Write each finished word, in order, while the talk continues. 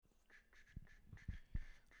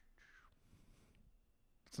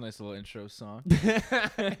It's a nice little intro song. Isn't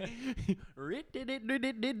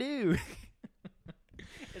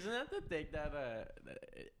that the thing that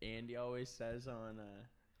Andy always says on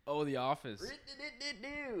Oh, The Office.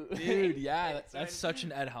 Dude, yeah, that's such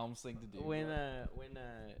an Ed Helms thing to do. when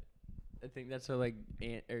I think that's how like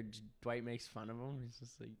Dwight makes fun of him. He's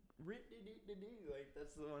just like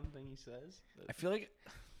that's the one thing he says. I feel like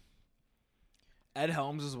Ed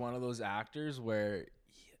Helms is one of those actors where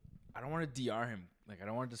I don't want to DR him. Like, I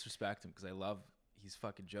don't want to disrespect him because I love his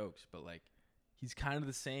fucking jokes, but like, he's kind of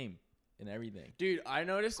the same in everything. Dude, I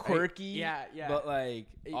noticed Quirky, yeah, but like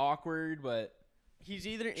awkward, but he's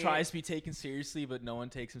either tries to be taken seriously, but no one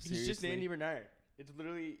takes him seriously. He's just Andy Bernard. It's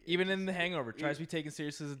literally even in The Hangover, tries to be taken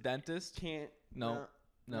seriously as a dentist. Can't. No.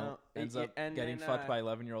 Ends up getting fucked by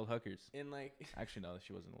 11-year-old hookers. In like, actually, no,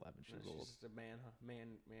 she wasn't 11. She was old. Just a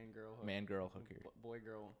man-girl hooker. Man-girl hooker.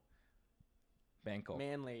 Boy-girl. Bangkok.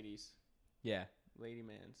 Man-ladies. Yeah. Lady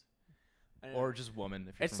mans. Or just woman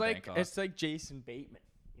if you're it's from like Bangkok. It's like Jason Bateman.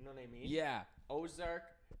 You know what I mean? Yeah. Ozark,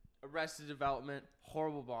 Arrested Development,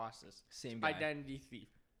 Horrible Bosses. Same guy. Identity Thief.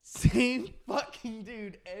 Same fucking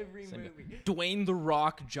dude every movie. Dwayne The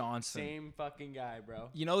Rock Johnson. Same fucking guy, bro.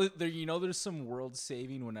 You know there's some world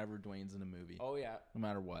saving whenever Dwayne's in a movie. Oh yeah. No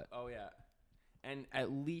matter what. Oh yeah. And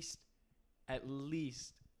at least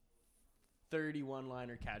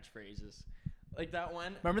 31-liner catchphrases. Like that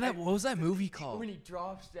one. Remember that? What was that movie called? When he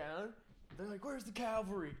drops down, they're like, "Where's the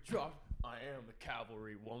cavalry?" Drop. I am the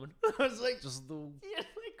cavalry woman. I was like, just the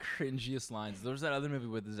cringiest lines. There was that other movie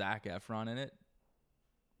with Zac Efron in it,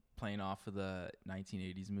 playing off of the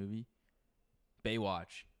 1980s movie,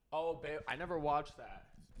 Baywatch. Oh, I never watched that.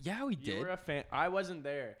 Yeah, we did. You were a fan. I wasn't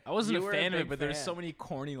there. I wasn't a fan of it, but there's so many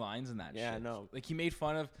corny lines in that shit. Yeah, no. Like, he made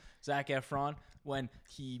fun of Zac Efron when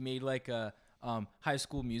he made like a High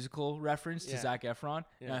School Musical reference to Zac Efron,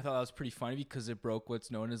 and I thought that was pretty funny because it broke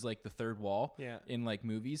what's known as like the third wall in like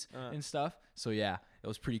movies and stuff. So yeah, it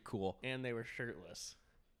was pretty cool. And they were shirtless.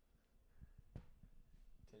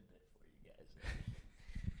 Tidbit for you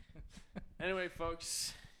guys. Anyway,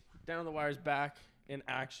 folks, Down the Wire's back in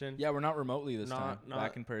action. Yeah, we're not remotely this time.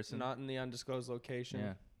 Back in person. Not in the undisclosed location.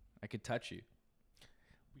 Yeah, I could touch you.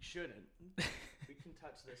 We shouldn't. We can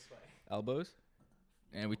touch this way. Elbows.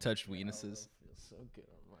 And we touched weenuses. Feels so good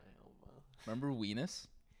on my elbow. Remember weenus?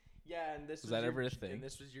 Yeah, and this was that ever a thing? And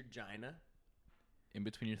this was your gina. In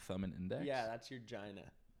between your thumb and index? Yeah, that's your gina.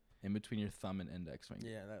 In between your thumb and index finger.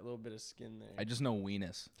 Yeah, that little bit of skin there. I just know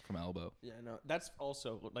weenus from elbow. Yeah, no, that's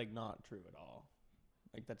also like not true at all.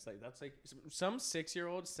 Like that's like some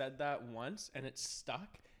 6-year-old said that once and it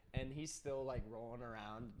stuck. And he's still like rolling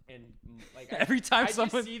around, and like every time I someone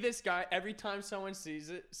just see this guy, every time someone says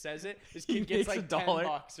it, this kid gets like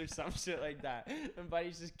 $10 or some shit like that. And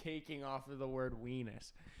Buddy's just caking off of the word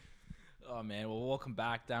weenus. Oh man, well, welcome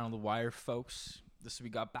back Down on the Wire, folks. We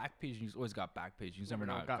got Backpage news. Always got Backpage news. Never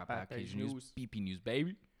not got Backpage news. BP news,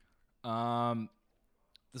 baby.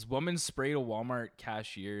 This woman sprayed a Walmart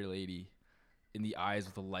cashier lady in the eyes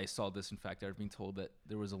with a Lysol disinfectant. I've been told that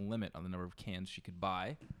there was a limit on the number of cans she could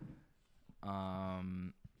buy.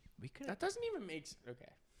 That doesn't even make sense.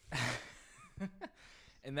 Okay.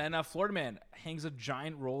 And then Florida man hangs a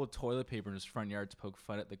giant roll of toilet paper in his front yard to poke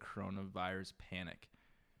fun at the coronavirus panic.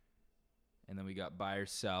 And then we got buy or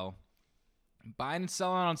sell. Buying and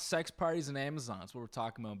selling on sex parties and Amazon. That's what we're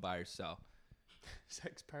talking about, buy or sell.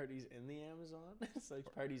 Sex parties in the Amazon? Sex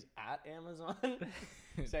parties at Amazon?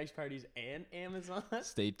 Sex parties and Amazon?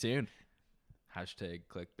 Stay tuned. Hashtag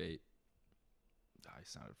clickbait. Oh, I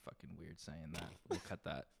sounded fucking weird saying that. We'll cut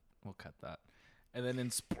that. And then in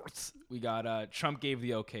sports, we got Trump gave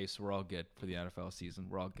the okay, so we're all good for the NFL season.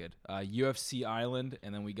 We're all good. UFC Island,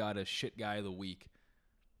 and then we got a shit guy of the week.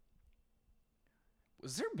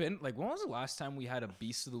 Was there been, like, when was the last time we had a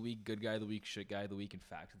beast of the week, good guy of the week, shit guy of the week, and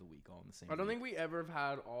fact of the week all in the same I don't week? think we ever have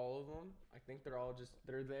had all of them. I think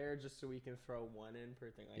they're there just so we can throw one in per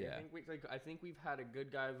thing. Like, yeah. I think we've had a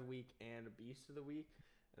good guy of the week and a beast of the week.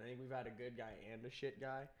 And I think we've had a good guy and a shit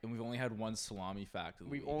guy. And we've only had one salami fact of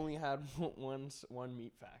the week. We've only had one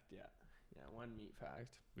meat fact, yeah. Yeah, one meat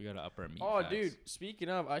fact. We got to up our meat facts. facts. Dude, speaking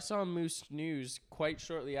of, I saw Moose News quite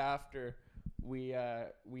shortly after we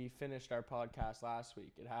finished our podcast last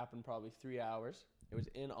week. It happened probably 3 hours. It was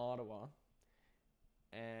in Ottawa.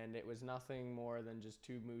 And it was nothing more than just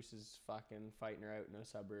two mooses fucking fighting her out in a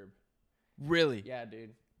suburb. Really? Yeah,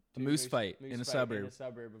 dude. A moose fight in a suburb. In a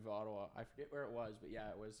suburb of Ottawa. I forget where it was, but yeah,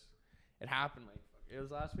 it happened like, it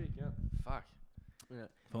was last week, yeah. Fuck. Yeah.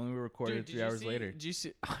 If only we recorded 3 hours later. Did you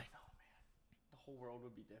see? I know, man. The whole world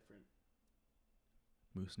would be different.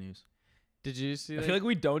 Moose News. Did you see? I feel like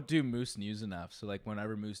we don't do Moose News enough. So like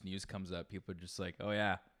whenever Moose News comes up, people are just like, oh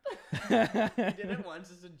yeah. We did it once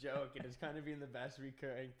as a joke, and it's kind of been the best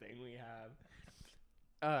recurring thing we have.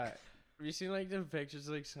 Have you seen like the pictures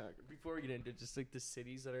like before we get into just like the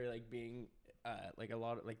cities that are like being like a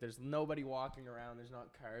lot of like there's nobody walking around, there's not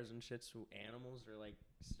cars and shit, so animals are like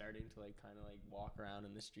starting to like kind of like walk around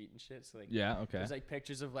in the street and shit. So like there's like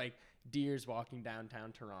pictures of like deers walking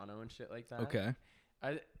downtown Toronto and shit like that. Okay.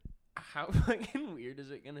 How fucking weird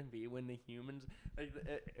is it gonna be when the humans like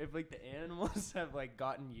if like the animals have like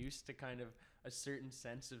gotten used to kind of a certain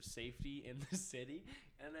sense of safety in the city,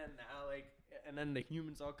 and then now like and then the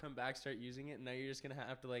humans all come back, start using it, and now you're just gonna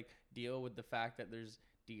have to like deal with the fact that there's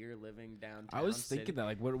deer living downtown. I was thinking that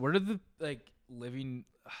like what are the like living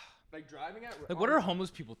like driving at like what are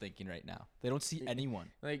homeless people thinking right now? They don't see anyone.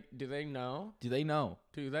 Like do they know? Do they know?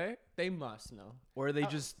 Do they? They must know. Or are they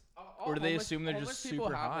just or do they assume they're just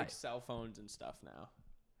super have, high? Like cell phones and stuff now.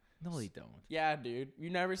 No, they don't. Yeah, dude.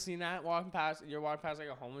 You never seen that walking past? You're walking past like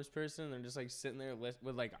a homeless person, and they're just like sitting there with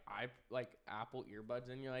like Apple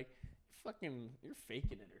earbuds, and you're like, you're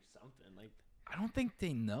faking it or something. Like, I don't think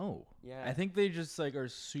they know. Yeah. I think they just like are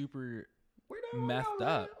super methed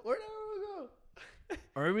up. Where do we go?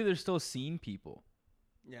 Or maybe they're still seeing people.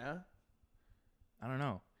 Yeah. I don't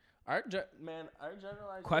know. Our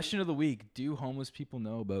generalized Question of the week: do homeless people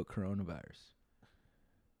know about coronavirus?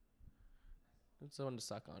 It's the one to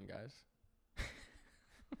suck on, guys.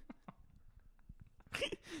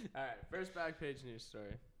 All right, first Backpage news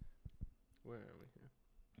story. Where are we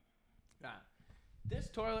here? This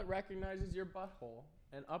toilet recognizes your butthole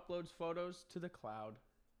and uploads photos to the cloud.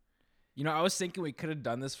 You know, I was thinking we could have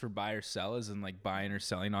done this for buy or sell, as in like buying or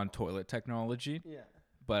selling on toilet technology. Yeah.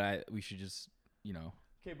 But we should just, you know.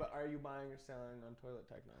 Okay, but are you buying or selling on toilet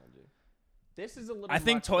technology? This is a little. I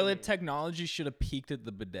think toilet technology should have peaked at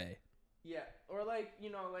the bidet. Yeah, or like,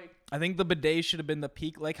 you know, like. I think the bidet should have been the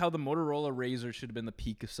peak, like how the Motorola Razr should have been the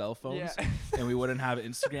peak of cell phones, and we wouldn't have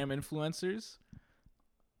Instagram influencers.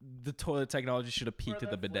 The toilet technology should have peaked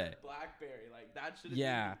at the bidet. BlackBerry, like that should have been the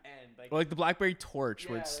end. Like, or like the BlackBerry Torch,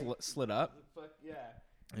 where it slid up.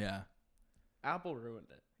 Yeah. Apple ruined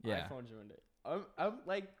it. Yeah. iPhone's ruined it.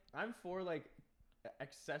 I'm for like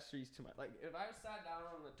accessories to my, like if I sat down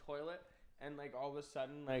on the toilet and like all of a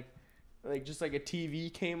sudden like just like a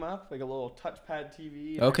TV came up, like a little touchpad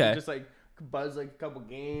TV. And okay. I could just like buzz like a couple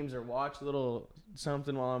games or watch a little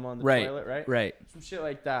something while I'm on the toilet, right? Right. Some shit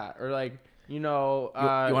like that, or like. You know,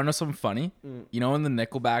 you want to know something funny? You know in the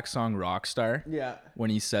Nickelback song Rockstar? Yeah. When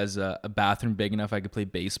he says a bathroom big enough I could play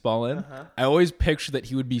baseball in? I always picture that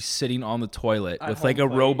he would be sitting on the toilet with like a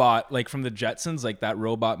robot, like from the Jetsons, like that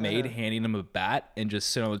robot maid handing him a bat and just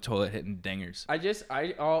sitting on the toilet hitting dingers.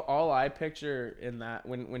 All I picture in that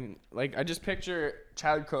when like I just picture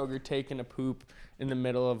Chad Kroger taking a poop in the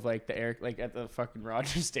middle of like the air, like at the fucking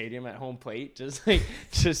Rogers Stadium at home plate, just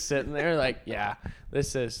sitting there like, yeah,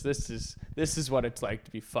 this is what it's like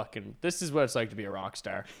to be this is what it's like to be a rock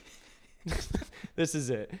star. This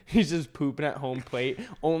is it. He's just pooping at home plate,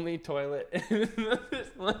 only toilet.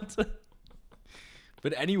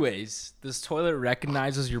 But anyways, this toilet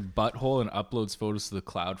recognizes your butthole and uploads photos to the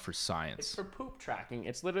cloud for science. It's for poop tracking.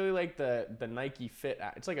 It's literally like the Nike Fit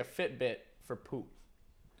app. It's like a Fitbit for poop.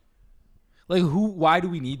 Like why do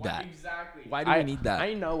we need that? Exactly. Why do we need that?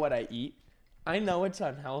 I know what I eat. I know it's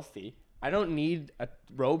unhealthy. I don't need a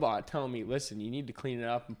robot telling me, listen, you need to clean it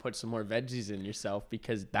up and put some more veggies in yourself,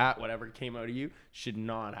 because that, whatever came out of you, should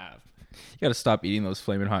not have. You got to stop eating those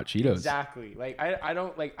Flamin' Hot Cheetos. Exactly. Like I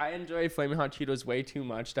don't like, I enjoy Flamin' Hot Cheetos way too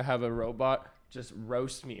much to have a robot just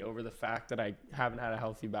roast me over the fact that I haven't had a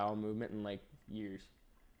healthy bowel movement in like years.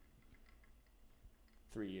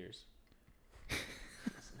 3 years.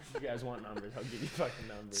 If you guys want numbers, I'll give you fucking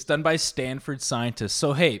numbers. It's done by Stanford scientists.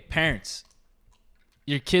 So, hey, parents,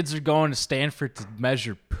 your kids are going to Stanford to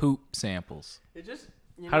measure poop samples. It just,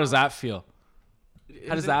 how does that feel?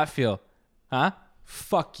 How does that feel? Huh?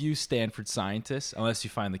 Fuck you, Stanford scientists. Unless you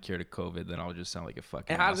find the cure to COVID, then I'll just sound like a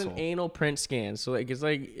fucking asshole. It has asshole. an anal print scan, so like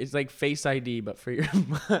it's like Face ID, but for your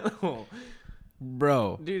butthole.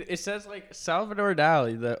 Bro. Dude, it says like Salvador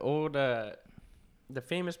Dali, the old... the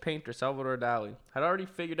famous painter Salvador Dali had already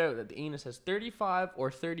figured out that the anus has 35 or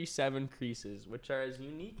 37 creases, which are as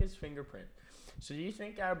unique as fingerprint. So do you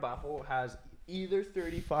think our butthole has either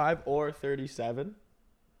 35 or 37?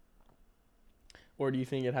 Or do you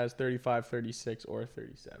think it has 35, 36, or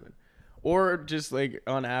 37? Or just like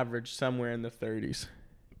on average somewhere in the 30s?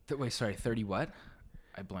 Wait, sorry, 30 what?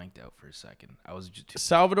 I blanked out for a second. I was just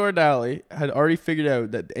Salvador Dali had already figured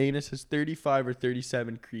out that the anus has 35 or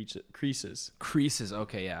 37 creases. Creases.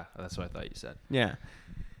 Okay, yeah. That's what I thought you said. Yeah.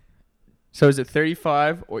 So is it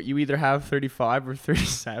 35, or you either have 35 or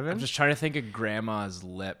 37? I'm just trying to think of grandma's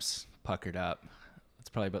lips puckered up. It's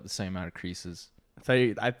probably about the same amount of creases.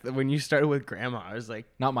 When you started with grandma, I was like,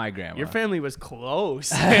 not my grandma. Your family was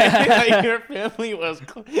close. Like, your family was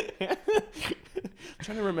close. I'm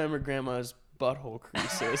trying to remember grandma's butthole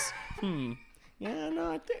creases.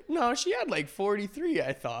 Yeah, no, she had like 43,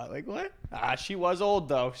 I thought. Like, what? She was old,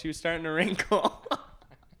 though. She was starting to wrinkle.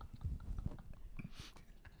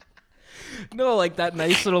 No, like that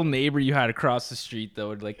nice little neighbor you had across the street, though,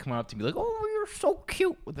 would like come up to me like, oh, you're so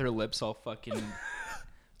cute, with her lips all fucking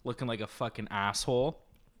looking like a fucking asshole.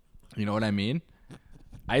 You know what I mean?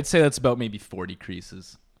 I'd say that's about maybe 40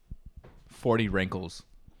 creases, 40 wrinkles.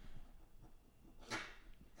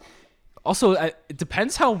 Also, it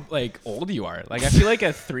depends how like old you are. Like, I feel like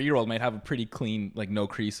a 3-year-old might have a pretty clean, like, no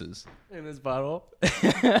creases in his butthole.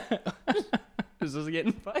 This is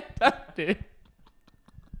getting fucked up, dude.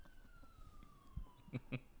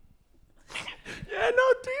 Yeah, no,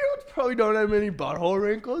 3-year-olds probably don't have many butthole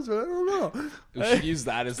wrinkles. I don't know. We should use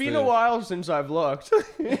that as It's been a while since I've looked.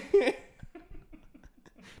 It's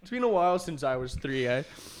been a while since I was 3, eh?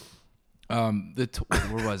 Where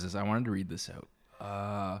was this? I wanted to read this out.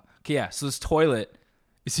 Okay, yeah. So this toilet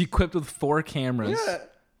is equipped with 4 cameras. Yeah.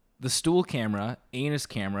 The stool camera, anus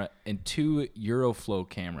camera, and 2 Euroflow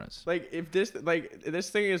cameras. Like, if this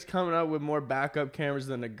thing is coming out with more backup cameras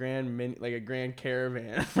than a Grand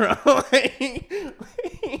Caravan, bro.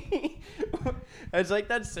 It's like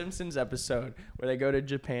that Simpsons episode where they go to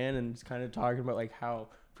Japan and it's kind of talking about like how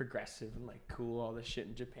progressive and like cool all this shit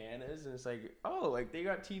in Japan is, and it's like, oh, like they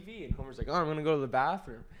got TV, and Homer's like, oh, I'm gonna go to the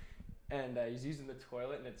bathroom, and he's using the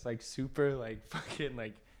toilet, and it's like super like fucking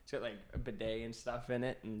like. It's got like a bidet and stuff in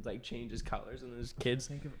it, and like changes colors. And his kids,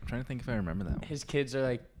 I'm trying to think if I remember that one. His kids are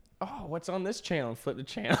like, "Oh, what's on this channel?" And flip the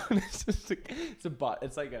channel. And it's just like,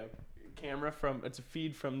 it's like a camera it's a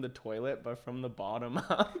feed from the toilet, but from the bottom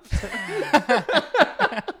up.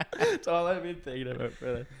 That's all I've been thinking about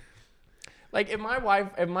for that. Like if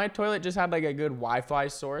my toilet just had like a good Wi-Fi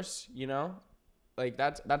source, you know, like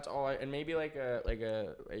that's all. And maybe like.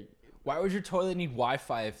 Why would your toilet need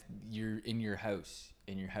Wi-Fi if you're in your house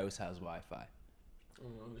and your house has Wi-Fi? I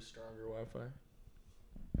don't know, just stronger Wi-Fi.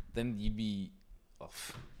 Then you'd be,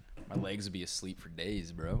 my legs would be asleep for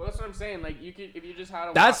days, bro. Well, that's what I'm saying. Like you could, if you just had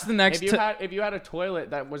a. That's the next. If you had a toilet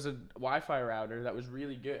that was a Wi-Fi router that was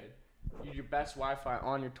really good, you your best Wi-Fi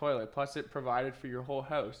on your toilet. Plus, it provided for your whole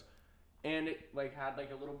house, and it like had like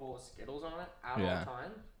a little bowl of Skittles on it at all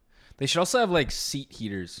times. They should also have like seat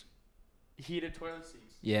heaters. Heated toilet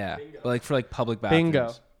seats. Yeah, Bingo. like for like public bathrooms.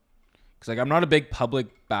 Bingo. Because like I'm not a big public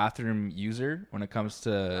bathroom user when it comes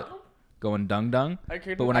to going dung.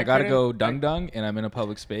 But when I gotta go dung and I'm in a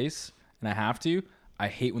public space and I have to, I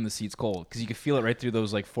hate when the seat's cold because you can feel it right through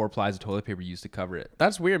those like 4 plies of toilet paper used to cover it.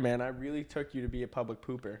 That's weird, man. I really took you to be a public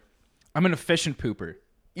pooper. I'm an efficient pooper.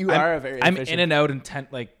 I'm in and out in 10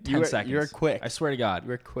 seconds. You're quick. I swear to God.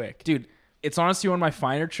 You're quick, dude. It's honestly one of my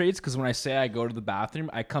finer traits because when I say I go to the bathroom,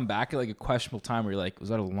 I come back at like a questionable time where you're like, was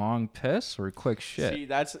that a long piss or a quick shit? See,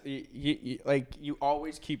 that's you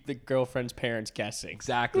always keep the girlfriend's parents guessing.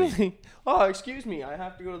 Exactly. Oh, excuse me, I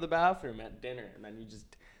have to go to the bathroom at dinner, and then you just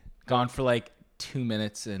gone for like 2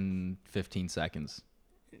 minutes and 15 seconds.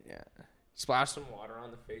 Yeah, splash some water on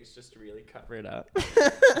the face just to really cover it up.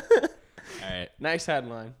 All right, nice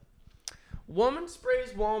headline. Woman sprays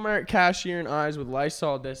Walmart cashier in eyes with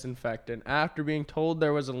Lysol disinfectant after being told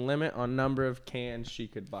there was a limit on number of cans she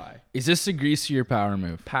could buy. Is this a greasy or power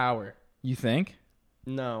move? Power. You think?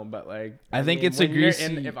 No, but like I think it's a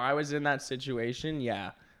greasy. If I was in that situation,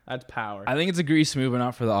 yeah, that's power. I think it's a greasy move, but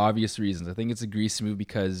not for the obvious reasons. I think it's a greasy move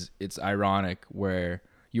because it's ironic where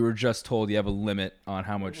you were just told you have a limit on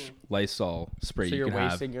how much Lysol spray you can have. So you're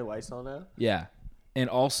wasting your Lysol now? Yeah. And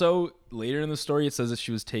also, later in the story, it says that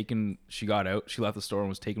she got out, she left the store and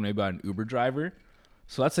was taken away by an Uber driver.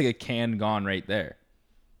 So that's like a can gone right there.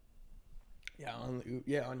 Yeah,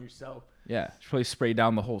 on yourself. Yeah, she probably sprayed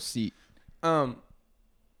down the whole seat. Well,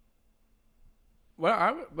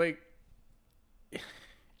 I would like.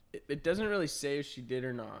 It doesn't really say if she did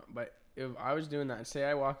or not, but if I was doing that, say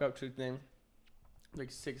I walk up to a thing, like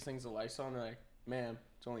 6 things of Lysol, and they're like, "Ma'am,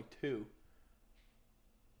 it's only 2."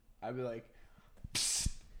 I'd be like.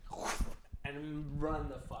 And run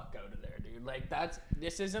the fuck out of there, dude. Like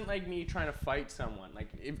this isn't like me trying to fight someone. Like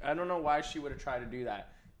I don't know why she would have tried to do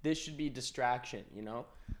that. This should be distraction, you know?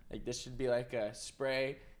 Like this should be like a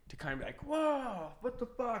spray to kind of be like, whoa, what the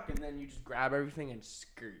fuck? And then you just grab everything and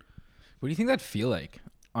skirt. What do you think that'd feel like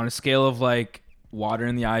on a scale of like water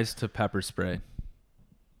in the eyes to pepper spray?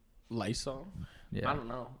 Lysol? Yeah. I don't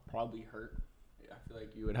know. Probably hurt. I feel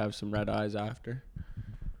like you would have some red eyes after.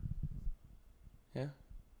 Yeah.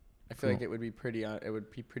 I feel like it would be pretty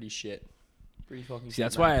shit. Pretty fucking shit. See,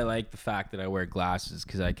 that's why I like the fact that I wear glasses,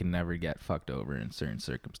 because I can never get fucked over in certain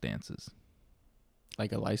circumstances.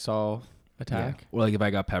 Like a Lysol attack? Yeah. Or like if I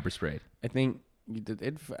got pepper sprayed. I think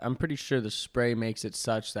I'm pretty sure the spray makes it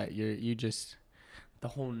such that you just the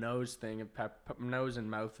whole nose thing of nose and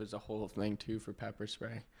mouth is a whole thing too for pepper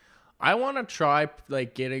spray. I want to try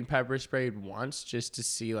like getting pepper sprayed once just to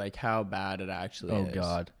see like how bad it actually is. Oh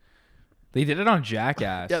God, they did it on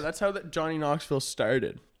Jackass. Yeah, that's how Johnny Knoxville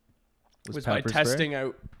started. Was by testing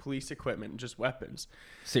out police equipment, just weapons.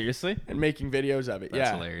 Seriously? And making videos of it.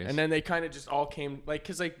 That's hilarious. And then they kind of just all came like,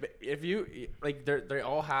 cause like if you like they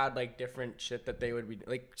all had like different shit that they would be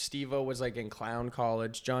like. Steve-O was like in clown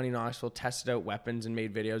college. Johnny Knoxville tested out weapons and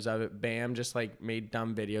made videos of it. Bam just like made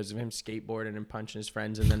dumb videos of him skateboarding and punching his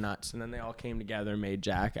friends in the nuts. And then they all came together and made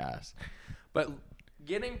Jackass. But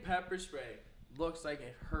getting pepper spray looks like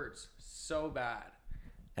it hurts so bad.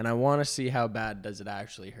 And I want to see how bad does it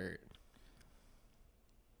actually hurt.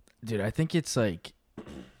 Dude, I think it's like,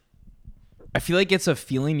 I feel like it's a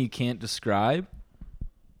feeling you can't describe,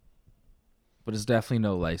 but it's definitely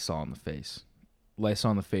no Lysol on the face.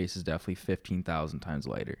 Lysol on the face is definitely 15,000 times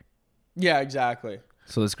lighter. Yeah, exactly.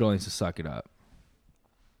 So this girl needs to suck it up.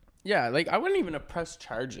 Yeah, like I wouldn't even have pressed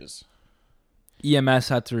charges. EMS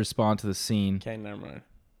had to respond to the scene. Okay, never mind.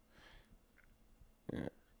 Yeah.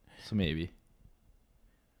 So maybe.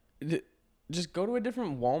 Just go to a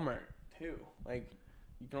different Walmart too. Like,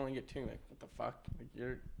 you can only get two. Like, what the fuck? Like,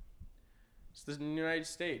 it's the United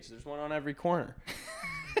States. There's one on every corner.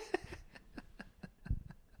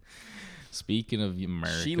 Speaking of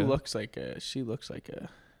America, She looks like a.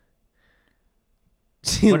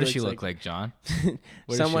 What does she look like, John?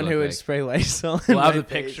 Someone who would spray Lysol. We'll have the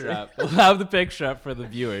picture up. We'll have the picture up for the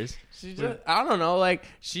viewers. She just, I don't know, like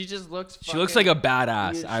she just looks. She looks like a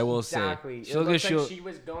badass. I will say. Exactly. It looks like she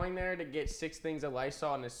was going there to get 6 things of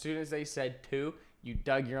Lysol, and as soon as they said 2, you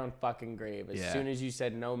dug your own fucking grave. As soon as you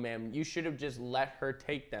said no, ma'am, you should have just let her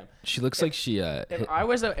take them. She looks like she. If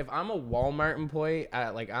I'm a Walmart employee,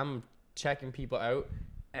 like I'm checking people out,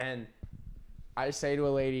 and I say to a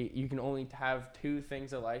lady, you can only have 2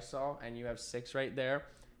 things of Lysol, and you have 6 right there,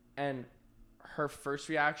 and her first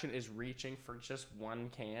reaction is reaching for just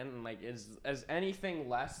 1 can, and like as anything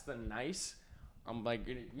less than nice, I'm like,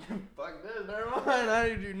 fuck this, never mind.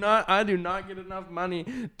 I do not get enough money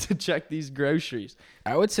to check these groceries.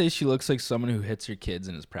 I would say she looks like someone who hits her kids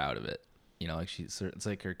and is proud of it. You know, like it's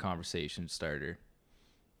like her conversation starter.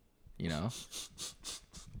 You know,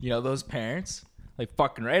 those parents, like,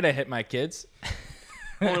 fucking right, I hit my kids.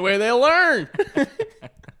 Only way they'll learn. All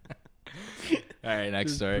right,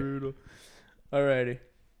 next story. Brutal. Alrighty.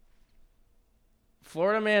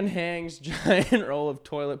 Florida man hangs giant roll of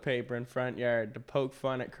toilet paper in front yard to poke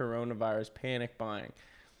fun at coronavirus panic buying.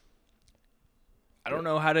 I don't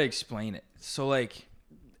know how to explain it. So, like,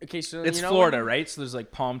 okay, so it's Florida, right? So there's like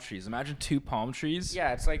palm trees. Imagine 2 palm trees.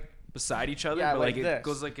 Yeah, it's like beside each other, yeah, but like it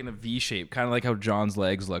goes like in a V shape, kind of like how John's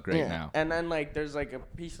legs look right now. And then like there's like a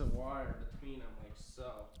piece of wire between them, like so.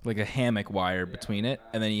 Like a hammock wire between it,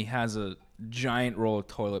 and then he has a giant roll of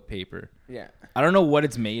toilet paper. Yeah. I don't know what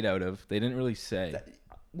it's made out of. They didn't really say.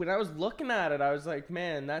 When I was looking at it, I was like,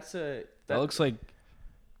 man, that looks like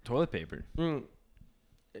toilet paper.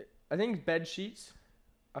 I think bed sheets.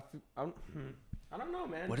 I don't know,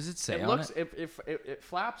 man. What does it say it on looks, it? It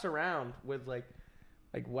flaps around with like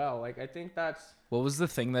I think that's. What was the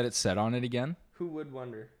thing that it said on it again? Who would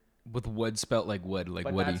wonder? With wood spelt like wood, like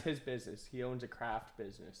but Woody. That's his business. He owns a craft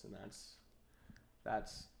business, and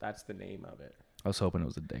that's the name of it. I was hoping it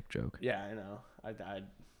was a dick joke. Yeah, I know.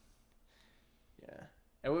 Yeah,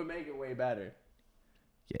 it would make it way better.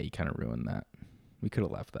 Yeah, you kind of ruined that. We could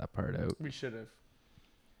have left that part out. We should have.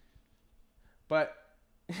 But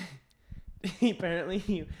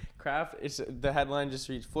apparently, Kraft. The headline just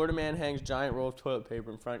reads: Florida man hangs giant roll of toilet paper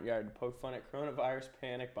in front yard to poke fun at coronavirus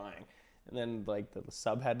panic buying. And then like the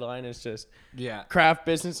sub headline is just Kraft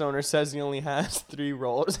business owner says he only has 3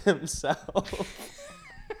 rolls himself.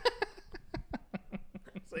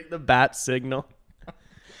 It's like the bat signal.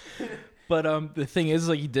 But the thing is,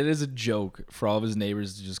 like, he did it as a joke for all of his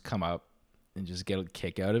neighbors to just come up and just get a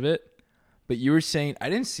kick out of it. But you were saying, I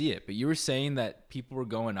didn't see it, but you were saying that people were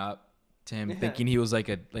going up to him thinking he was like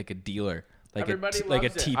a dealer, like Everybody like a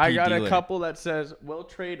loves it. TP I got dealer. a couple that says we'll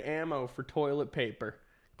trade ammo for toilet paper.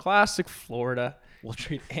 Classic Florida. We'll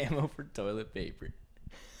trade ammo for toilet paper.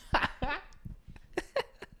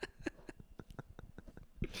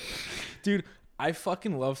 Dude, I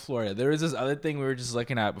fucking love Florida. There was this other thing we were just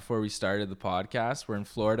looking at before we started the podcast. Where in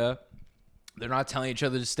Florida, They're not telling each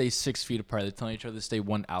other to stay 6 feet apart. They're telling each other to stay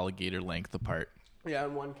 1 alligator length apart. Yeah,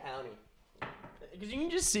 in one county. Because you can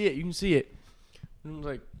just see it. You can see it. And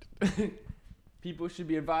like, people should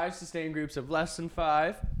be advised to stay in groups of less than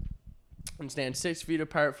 5 and stand 6 feet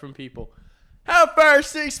apart from people. How far?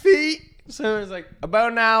 6 feet? So it's like,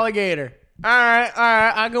 about an alligator. All right,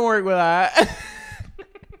 I can work with that.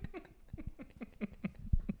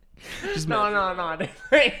 No.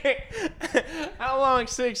 How long?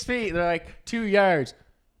 6 feet? They're like 2 yards.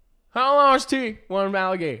 How long is 1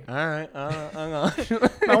 alligator? All right, hang on.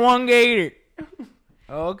 My 1 gator.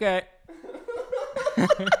 Okay.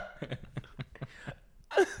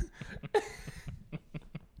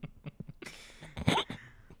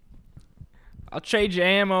 I'll trade you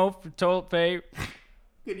ammo for toilet paper.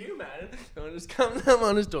 Could you imagine? Someone just comes up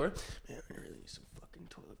on his door. Man, I really need some fucking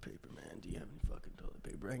toilet paper, man. Do you have any fucking toilet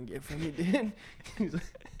paper I can get from you, dude? He's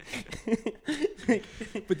like,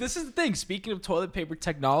 But this is the thing. Speaking of toilet paper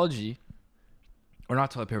technology, or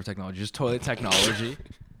not toilet paper technology, just toilet technology.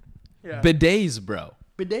 yeah. Bidets, bro.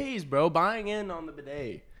 Bidets, bro. Buying in on the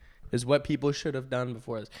bidet is what people should have done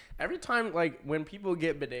before this. Every time, like, when people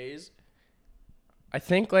get bidets, I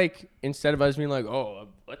think, like, instead of us being like, oh,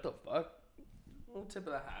 what the fuck? Little tip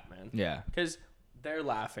of the hat, man. Yeah. Because they're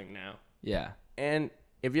laughing now. Yeah. And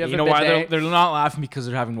if you have You a know bidet, why they're not laughing? Because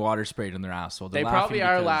they're having water sprayed in their asshole. they probably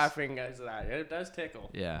are laughing because of that. It does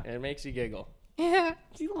tickle. Yeah. And it makes you giggle. Yeah.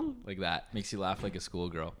 Like that. Makes you laugh like a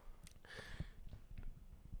schoolgirl.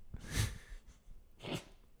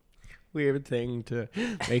 Weird thing to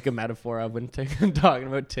make a metaphor of when talking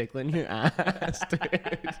about tickling your ass, dude.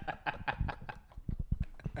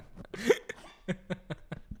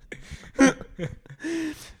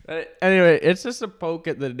 Anyway, it's just a poke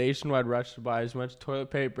at the nationwide rush to buy as much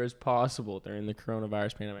toilet paper as possible during the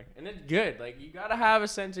coronavirus pandemic. And it's good. Like, you got to have a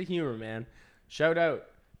sense of humor, man. Shout out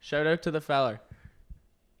to the feller.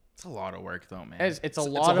 It's a lot of work, though, man. It's a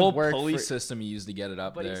lot whole of work. pulley system he used to get it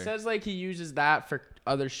up but there. he says, like, he uses that for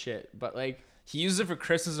other shit. But, like, He uses it for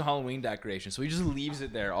Christmas and Halloween decorations, so he just leaves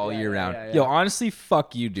it there all year yeah, round. yeah. Yo, honestly,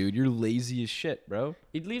 fuck you, dude. You're lazy as shit, bro.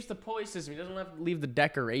 he leaves the pulley system. He doesn't have to leave the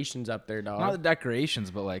decorations up there, dog. Not the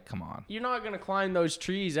decorations, but like, come on. You're not going to climb those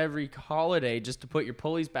trees every holiday just to put your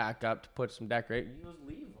pulleys back up to put some decoration. You just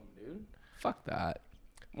leave them, dude. Fuck that.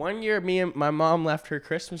 One year, me and my mom left her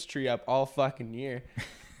Christmas tree up all fucking year.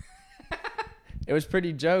 It was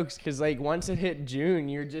pretty jokes because, like, once it hit June,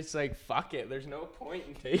 you're just like, fuck it. There's no point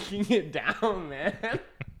in taking it down, man.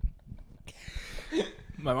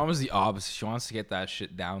 My mom was the opposite. She wants to get that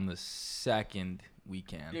shit down the second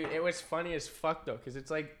weekend. Dude, it was funny as fuck, though, because it's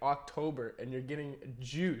like October and you're getting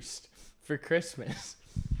juiced for Christmas.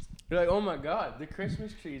 You're like, oh my God, the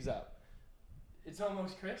Christmas tree's up. It's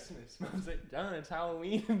almost Christmas. Mom's like, John, it's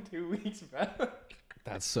Halloween in 2 weeks, bro.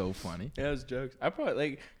 That's so funny. Yeah, it was jokes. I probably,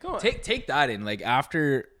 like, come on. Take that in. Like,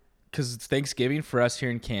 after, because Thanksgiving for us here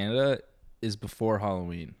in Canada is before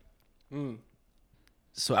Halloween.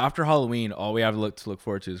 So after Halloween, all we have to look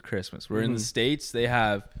forward to is Christmas. We're in the States. They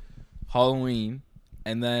have Halloween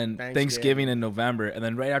and then Thanksgiving in November. And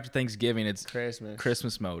then right after Thanksgiving, it's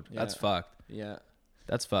Christmas mode. Yeah. That's fucked. Yeah.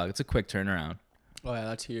 That's fucked. It's a quick turnaround. Oh, yeah,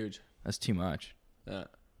 that's huge. That's too much. Yeah.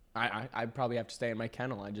 I'd probably have to stay in my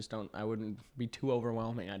kennel. I wouldn't be too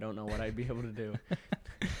overwhelming. I don't know what I'd be able to do.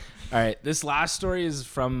 All right. This last story is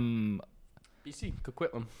from BC,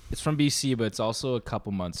 Coquitlam. It's from BC, but it's also a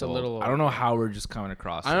couple months old. A little. I don't know how we're just coming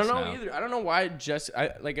across this. I don't know now. either. I don't know why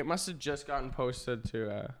it must have just gotten posted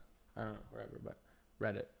to I don't know, wherever, but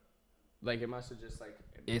Reddit. Like, it must have just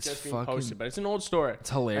it's just been posted, but it's an old story. It's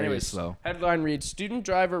hilarious. Anyways, though. Headline reads: Student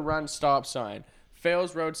driver runs stop sign,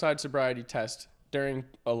 fails roadside sobriety test during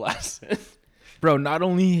a lesson. Bro, not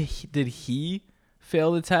only did he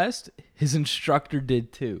fail the test, his instructor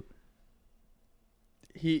did too.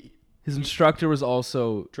 His instructor was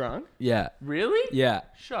also drunk? Yeah. Really? Yeah.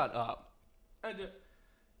 Shut up.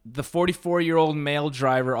 The 44-year-old male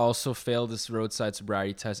driver also failed this roadside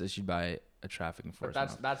sobriety test issued by a traffic enforcement.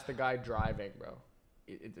 But that's the guy driving, bro.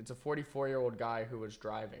 It's a 44-year-old guy who was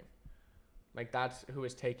driving. Like, that's who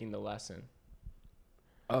was taking the lesson.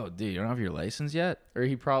 Oh, dude, you don't have your license yet? Or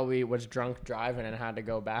he probably was drunk driving and had to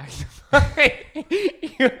go back.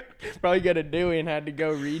 Probably got a Dewey and had to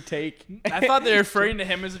go retake. I thought they were referring to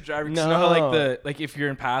him as a driver. No. You know how, if you're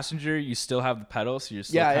in passenger, you still have the pedal, so you're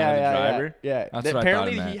still kind of the driver? Yeah. That's what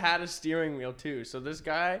apparently, I thought he had a steering wheel, too. So this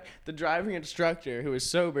guy, the driving instructor, who was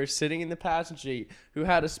sober, sitting in the passenger seat, who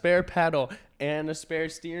had a spare pedal and a spare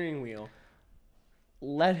steering wheel,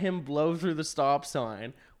 let him blow through the stop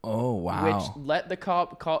sign. Oh, wow. Which let the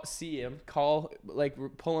cop see him, pull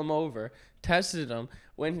him over, tested him.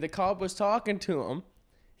 When the cop was talking to him,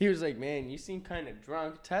 He was like, man, you seem kind of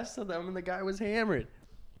drunk. Tested them, and the guy was hammered.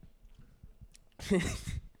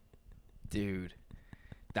 Dude,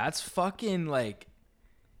 that's fucking like.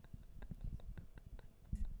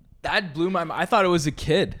 That blew my mind. I thought it was a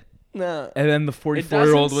kid. No. And then the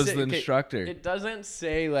 44-year-old was the okay, instructor. It doesn't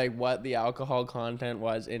say like what the alcohol content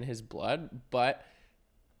was in his blood, but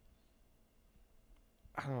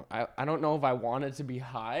I don't know if I want it to be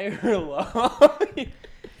high or low.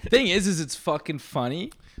 Thing is it's fucking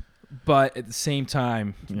funny, but at the same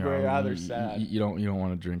time, rather sad. You don't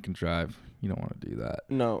want to drink and drive. You don't want to do that.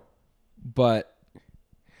 No. But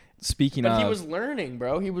speaking of, he was learning,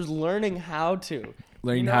 bro. He was learning how to.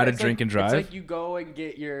 Learning how to drink and drive. It's like you go and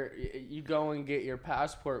get your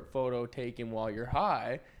passport photo taken while you're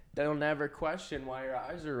high. They'll never question why your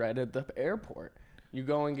eyes are red at the airport. You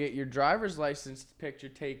go and get your driver's license picture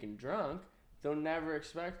taken drunk. They'll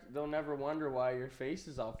never wonder why your face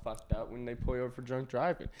is all fucked up when they pull you over for drunk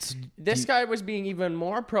driving. This guy was being even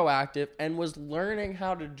more proactive and was learning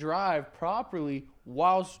how to drive properly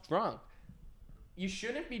whilst drunk. You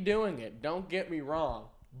shouldn't be doing it. Don't get me wrong.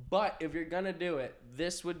 But if you're going to do it,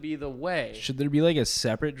 this would be the way. Should there be like a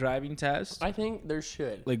separate driving test? I think there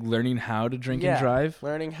should. Like learning how to drink and drive?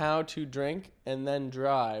 Learning how to drink and then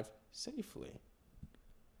drive safely.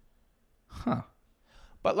 Huh.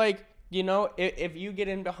 But like, if you get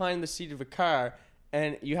in behind the seat of a car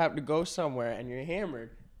and you have to go somewhere and you're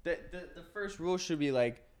hammered, the first rule should be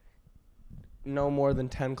like no more than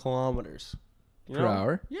 10 kilometers. Per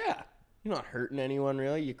hour? Yeah. You're not hurting anyone,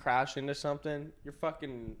 really. You crash into something, you're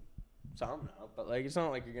fucking something up. But, like, it's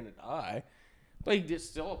not like you're going to die. Like, you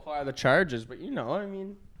still apply the charges. But,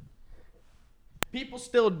 people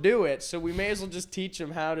still do it. So we may as well just teach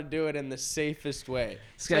them how to do it in the safest way.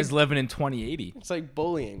 This guy's living in 2080. It's like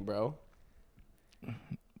bullying, bro. What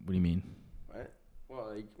do you mean? What?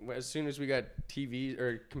 Well, like, as soon as we got TVs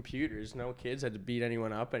or computers, no kids had to beat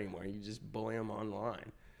anyone up anymore. You just bully them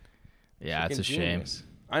online. Yeah, it's a shame.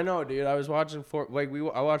 I know, dude. I was watching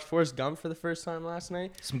I watched Forrest Gump for the first time last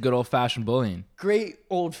night. Some good old-fashioned bullying. Great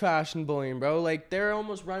old-fashioned bullying, bro. Like, they're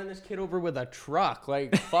almost running this kid over with a truck.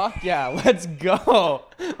 Like, fuck yeah, let's go.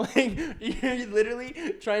 Like, you're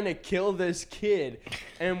literally trying to kill this kid.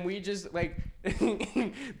 And we just, like,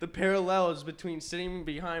 the parallels between sitting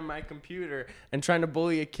behind my computer and trying to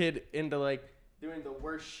bully a kid into, like, doing the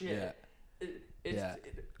worst shit. Yeah.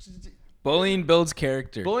 Bullying builds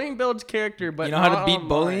character. Bullying builds character, but you know how to beat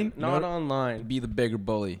bullying? Not online. Be the bigger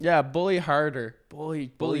bully. Yeah, bully harder.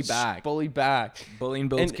 Bully back. Bully back. Bullying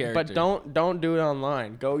builds character. But don't do it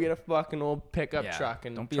online. Go get a fucking old pickup truck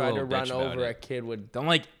and try to run over a kid with. Don't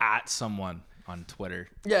like at someone on Twitter.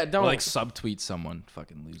 Yeah, don't or like subtweet someone.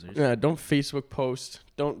 Fucking losers. Yeah, don't Facebook post.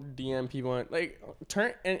 Don't DM people. Like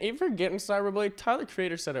and if you're getting cyberbullied, Tyler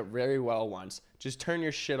Creator said it very well once. Just turn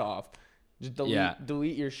your shit off. Just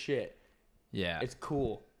delete your shit. Yeah, it's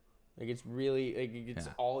cool. Like it's really like it's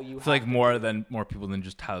all you. I feel like more people than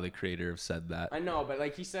just Tyler the Creator have said that. I know, but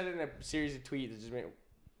like he said it in a series of tweets that just made.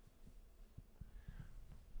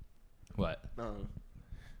 What?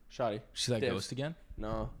 Shoddy. She's like ghost again?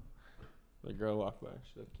 No, the girl walked by.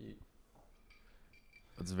 She looked cute.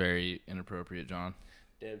 That's very inappropriate, John.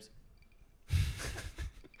 Dibs.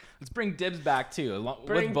 Let's bring dibs back too.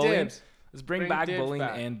 Bring with bullying. dibs. Let's bring back bullying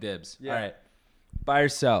back. and dibs. Yeah. All right. Buy or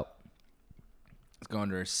sell. Let's go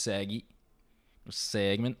into our segment.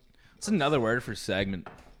 What's another word for segment?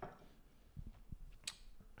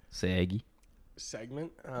 Saggy.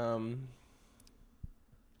 Segment.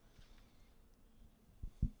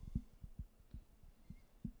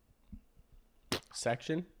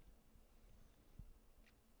 Section.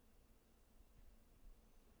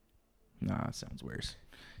 Nah, it sounds worse.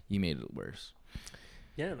 You made it worse.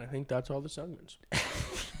 Yeah, and I think that's all the segments.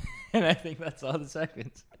 And I think that's all the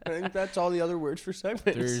segments. I think that's all the other words for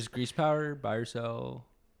segments. There's grease power, buy or sell,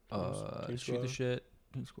 King shoot the Squad. shit,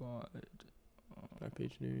 King Squad,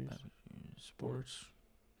 Backpage news, sports.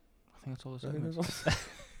 I think that's all the I think segments. that's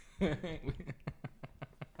all.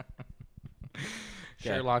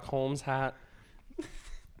 Sherlock Holmes hat.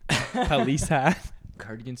 Police hat.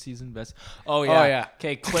 Cardigan season best. Oh yeah.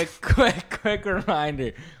 Okay, quick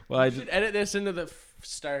reminder. Well, I should edit this into the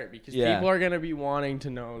start because people are gonna be wanting to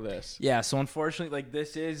know this. Yeah. So unfortunately, like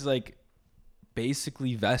this is like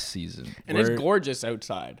basically vest season, and it's gorgeous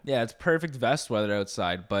outside. Yeah, it's perfect vest weather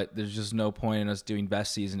outside, but there's just no point in us doing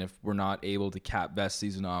vest season if we're not able to cap vest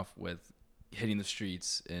season off with hitting the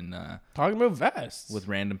streets and talking about vests with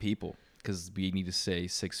random people because we need to stay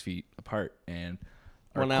 6 feet apart and.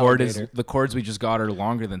 The cords we just got are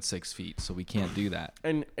longer than 6 feet, so we can't do that.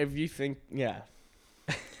 And if you think,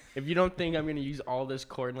 If you don't think I'm gonna use all this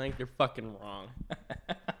cord length, you're fucking wrong.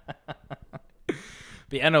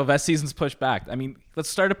 But yeah, no, vest season's pushed back. I mean, let's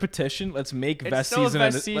start a petition. Let's make It's vest still season.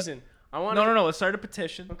 a vest season. I want. No. Let's start a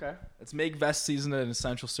petition. Okay. Let's make vest season an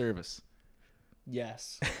essential service.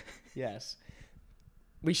 Yes. Yes.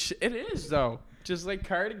 It is though. Just like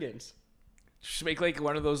cardigans. Just make like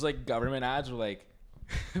one of those like government ads where like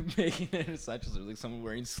making it an essential service, like someone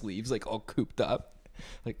wearing sleeves, like all cooped up,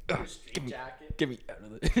 like give me out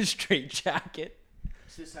of the straight jacket.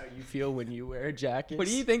 Is this how you feel when you wear a jacket? What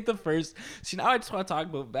do you think the first? See, now I just want to talk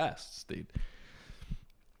about vests, dude.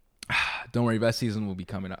 Don't worry, vest season will be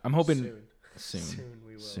coming up. I'm hoping soon.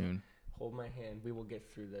 We will. Soon. Hold my hand. We will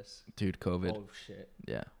get through this. Dude, COVID. Oh shit.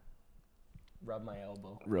 Yeah. Rub my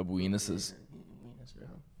elbow. Rub weenuses.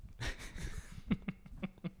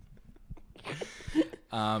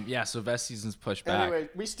 Yeah, so vest season's pushed back. Anyway,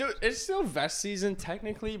 it's still vest season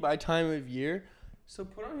technically by time of year. So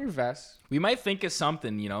put on your vest. We might think of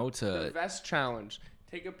something, The vest challenge.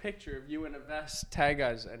 Take a picture of you in a vest, tag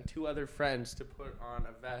us and 2 other friends to put on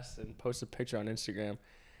a vest and post a picture on Instagram.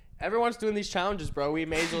 Everyone's doing these challenges, bro. We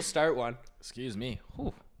may as well start one. Excuse me.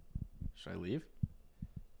 Whew. Should I leave?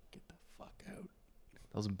 Get the fuck out.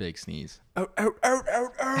 That was a big sneeze. Out.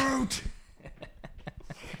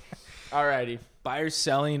 Alrighty. Buyers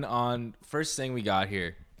selling on first thing we got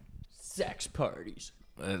here. Sex parties.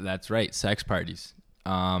 That's right, sex parties.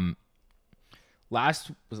 Was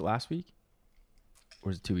it last week? Or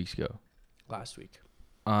was it 2 weeks ago? Last week.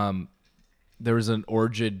 There was an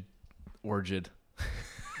orgid.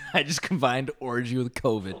 I just combined orgy with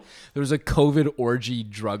COVID. There was a COVID orgy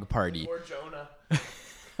drug party. Or Jonah.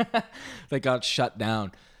 That got shut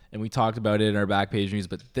down. And we talked about it in our Backpage news.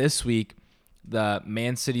 But this week, the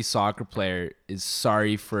Man City soccer player is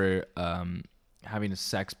sorry for having a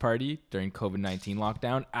sex party during COVID-19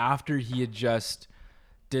 lockdown after he had just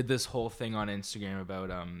did this whole thing on Instagram about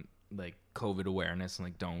like COVID awareness and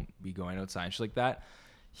like don't be going outside and shit like that.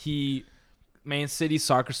 Man City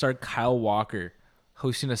soccer star Kyle Walker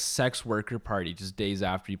hosting a sex worker party just days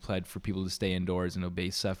after he pled for people to stay indoors and obey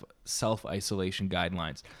self-isolation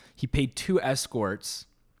guidelines. He paid 2 escorts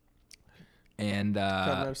and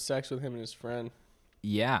Come have sex with him and his friend.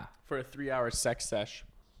 Yeah. For a 3-hour sex sesh.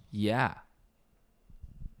 Yeah.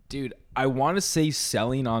 Dude, I want to say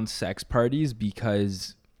selling on sex parties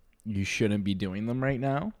because you shouldn't be doing them right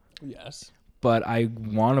now. Yes. But I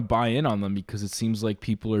want to buy in on them because it seems like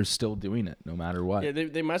people are still doing it no matter what. Yeah,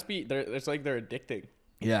 they must be. It's like they're addicting.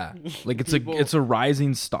 Yeah. Like it's a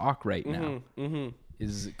rising stock right now. Mm-hmm.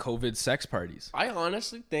 Is COVID sex parties. I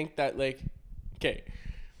honestly think that okay.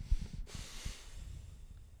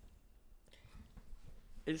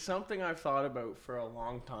 It's something I've thought about for a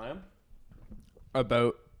long time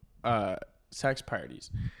about sex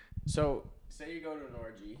parties. So, say you go to an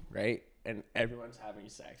orgy, right? And everyone's having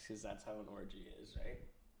sex because that's how an orgy is, right?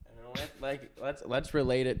 And then let's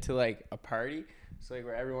relate it to like a party. So like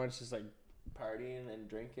where everyone's just like partying and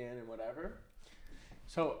drinking and whatever.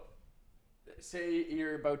 So, say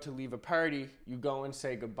you're about to leave a party, you go and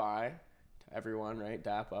say goodbye to everyone, right?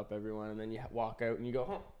 Dap up everyone, and then you walk out and you go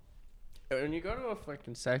home. And you go to a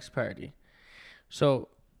fucking sex party, so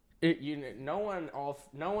everyone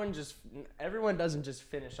doesn't just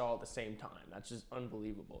finish all at the same time. That's just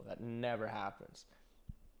unbelievable. That never happens.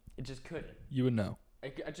 It just couldn't. You would know.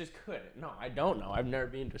 I just couldn't. No, I don't know. I've never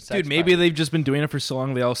been to a sex Dude, maybe they've just been doing it for so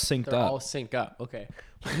long they all synced They're up. all sync up. Okay.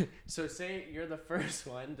 So say you're the first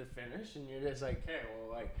one to finish and you're just like, okay, well,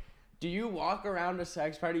 like, do you walk around a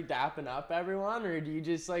sex party dapping up everyone, or do you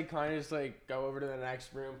just like kind of just like go over to the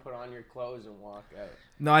next room, put on your clothes, and walk out?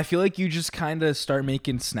 No, I feel like you just kind of start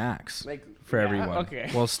making snacks for everyone. Okay.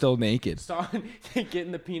 While still naked. Start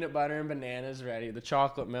getting the peanut butter and bananas ready, the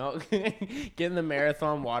chocolate milk, getting the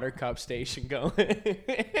marathon water cup station going.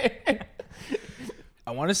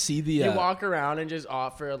 I want to see the. You walk around and just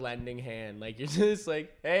offer a lending hand, like you're just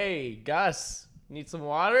like, "Hey, Gus, need some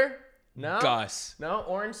water?" No. Gus. No,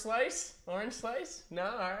 orange slice? Orange slice? No,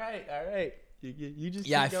 all right. You just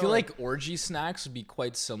Yeah, I keep feel going. like orgy snacks would be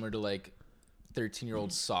quite similar to like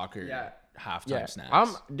 13-year-old soccer halftime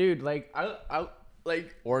snacks. Dude, like I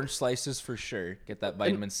like orange slices for sure. Get that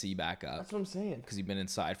vitamin C back up. That's what I'm saying. Because you've been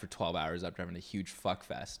inside for 12 hours after having a huge fuck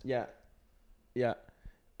fest. Yeah.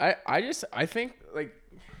 I think like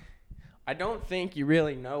I don't think you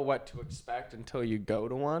really know what to expect until you go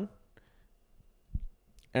to one.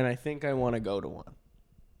 And I think I want to go to one.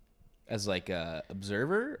 As like a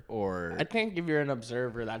observer, or I think if you're an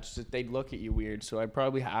observer, that's just, they'd look at you weird. So I'd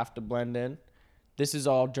probably have to blend in. This is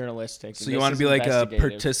all journalistic. So you want to be like a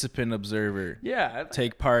participant observer? Yeah.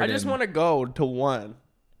 Take part. I just want to go to one.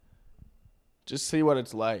 Just see what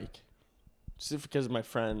it's like. Just because my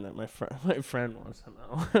friend wants to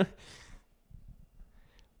know.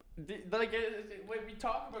 Like when we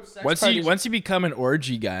talk about sex parties, once you become an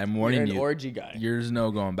orgy guy, I'm warning you. An orgy guy. There's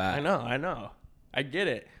no going back. I know. I get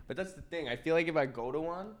it. But that's the thing. I feel like if I go to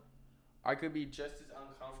one, I could be just as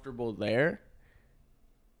uncomfortable there.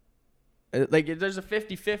 Like if there's a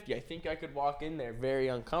 50-50, I think I could walk in there very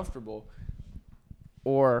uncomfortable.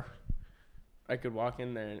 Or I could walk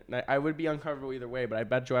in there and I would be uncomfortable either way, but I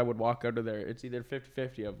bet you I would walk out of there. It's either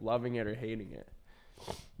 50-50 of loving it or hating it.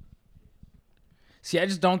 See, I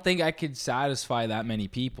just don't think I could satisfy that many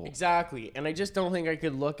people. Exactly. And I just don't think I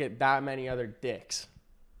could look at that many other dicks.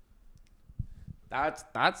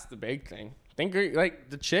 That's the big thing. Think like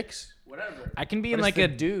the chicks, whatever. I can be in like a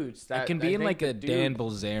dudes. I can be in like a Dan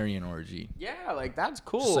Bilzerian orgy. Yeah, like that's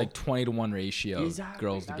cool. It's like 20-to-1 ratio,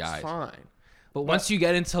 girls to guys. That's fine. But once you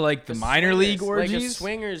get into like the minor league orgies, like a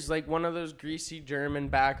swingers, like one of those greasy German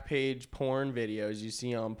Backpage porn videos you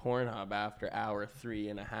see on Pornhub after hour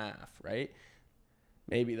 3.5, right?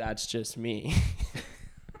 Maybe that's just me.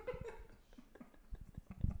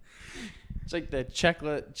 It's like the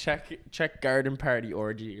Czech garden party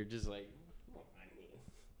orgy. You're just like, oh,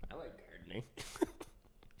 I like gardening.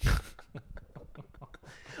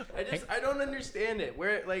 I don't understand it.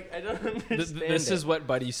 Where like I don't understand. This is what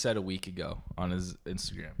Buddy said a week ago on his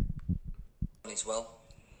Instagram. As well,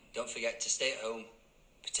 don't forget to stay at home,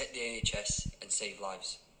 protect the NHS, and save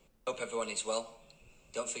lives. Hope everyone is well.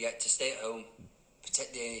 Don't forget to stay at home,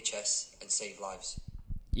 protect the NHS, and save lives.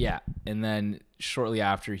 Yeah, and then shortly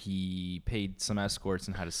after, he paid some escorts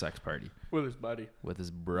and had a sex party with his buddy, with his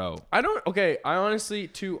bro. I honestly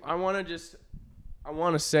too. I want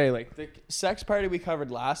to say like the sex party we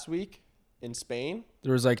covered last week in Spain.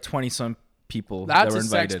 There was like 20-some people that were invited. That's a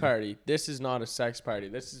sex party. This is not a sex party.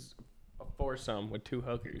 This is a foursome with 2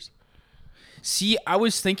 hookers. See, I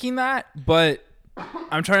was thinking that, but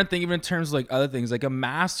I'm trying to think of it in terms of like other things. Like a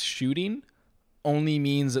mass shooting only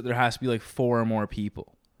means that there has to be like 4 or more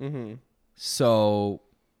people. Mm-hmm. So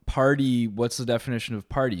party, what's the definition of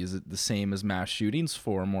party? Is it the same as mass shootings,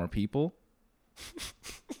 4 or more people?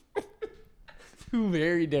 2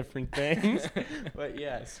 very different things. But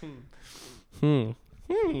yes. Well,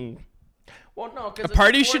 no, because a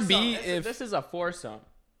party should be if this is a foursome.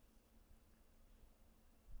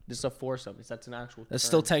 This is a foursome. That's an actual. That's term.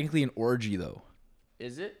 still technically an orgy, though.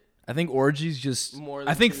 Is it? I think orgies just.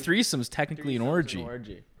 I think threesome's technically an orgy.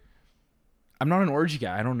 I'm not an orgy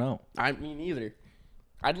guy. I don't know. I mean, either.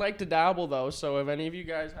 I'd like to dabble though. So if any of you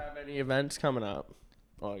guys have any events coming up,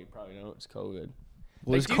 well, you probably don't. It's COVID.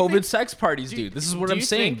 Well, there's COVID sex parties, dude. This is what I'm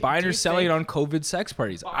saying. Buying or selling on COVID sex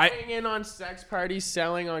parties. Buying in on sex parties,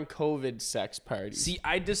 selling on COVID sex parties. See,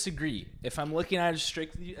 I disagree. If I'm looking at it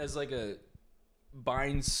strictly as like a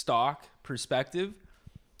buying stock perspective,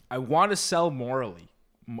 I want to sell morally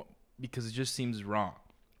because it just seems wrong.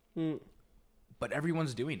 But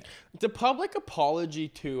everyone's doing it. The public apology,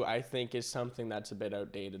 too, I think, is something that's a bit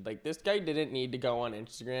outdated. Like, this guy didn't need to go on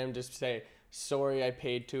Instagram just say, sorry, I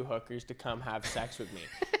paid 2 hookers to come have sex with me.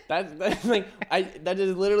 That's like, that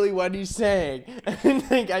is literally what he's saying. And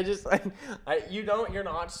like, you're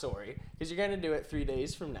not sorry because you're going to do it 3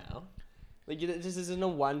 days from now. Like, this isn't a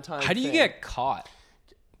one-time How do you get caught?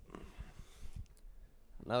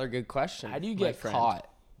 Another good question. How do you get caught?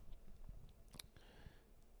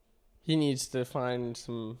 He needs to find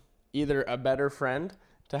either a better friend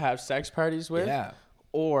to have sex parties with,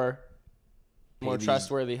 or more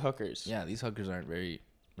trustworthy hookers. Yeah, these hookers aren't very.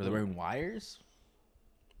 Were they wearing wires?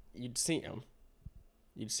 You'd see them.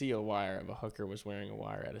 You'd see a wire if a hooker was wearing a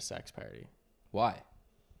wire at a sex party. Why?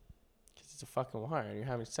 Because it's a fucking wire and you're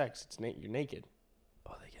having sex. You're naked.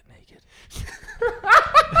 Oh, they get naked.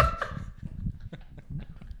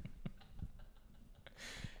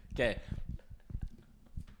 Okay.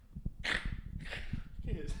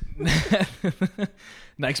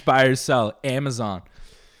 Next buy or sell, Amazon.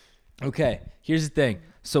 Okay, here's the thing.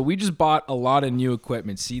 So we just bought a lot of new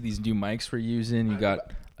equipment. See these new mics we're using? You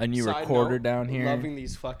got a new recorder down here. Loving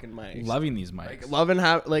these fucking mics. Loving these mics. Like, loving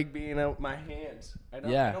being out my hands. I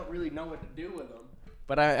don't really know what to do with them.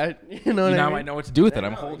 But I now I know what to do with it.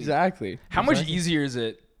 I'm holding. Exactly. How much easier is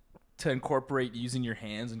it to incorporate using your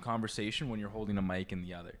hands in conversation when you're holding a mic in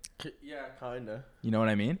the other? Yeah, kinda. You know what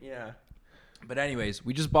I mean? Yeah. But anyways,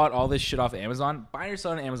 we just bought all this shit off Amazon. Buying or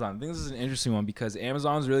selling on Amazon. I think this is an interesting one because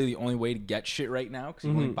Amazon is really the only way to get shit right now because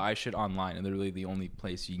you only buy shit online. And they're really the only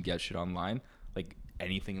place you can get shit online. Like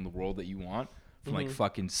anything in the world that you want. From like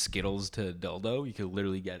fucking Skittles to dildo. You can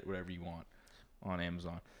literally get whatever you want on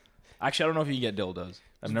Amazon. Actually, I don't know if you can get dildos.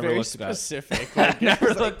 I've never very looked it up. specific. I've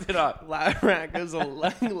never looked it up. Racco's a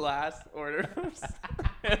last order from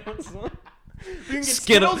Amazon. You can get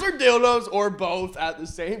Skittle- Skittles or dildos or both at the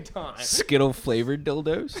same time. Skittle flavored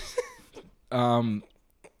dildos.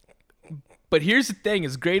 But here's the thing: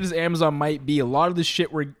 as great as Amazon might be, a lot of the shit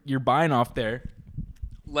you're buying off there,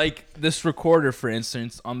 like this recorder, for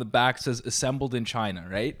instance, on the back says "assembled in China,"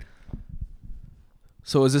 right?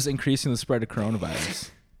 So is this increasing the spread of coronavirus?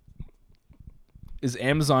 Is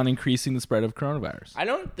Amazon increasing the spread of coronavirus? I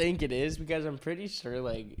don't think it is because I'm pretty sure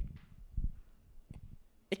like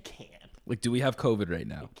it can't. Like, do we have COVID right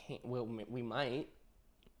now? It can't. Well, we might.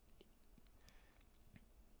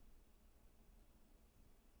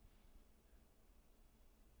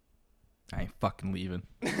 I ain't fucking leaving.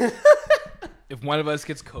 If one of us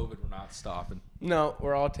gets COVID, we're not stopping. No,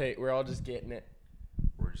 we're all just getting it.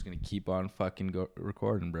 We're just gonna keep on fucking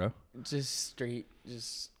recording, bro. Just straight,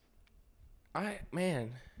 I got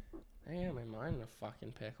my mind in a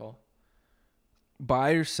fucking pickle.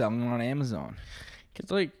 Buy or selling on Amazon.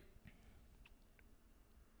 Cause like,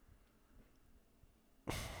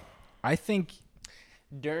 I think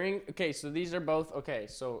so these are both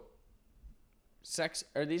so.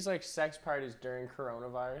 Are these like sex parties during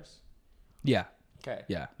coronavirus? yeah. Okay.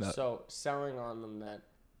 Yeah. So selling on them then.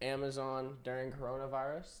 Amazon during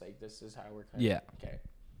coronavirus, like this is how we're kind of. Yeah. Okay.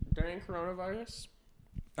 During coronavirus,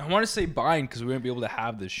 I want to say buying because we wouldn't be able to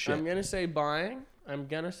have this shit. I'm gonna say buying.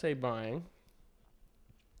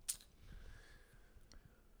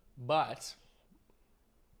 But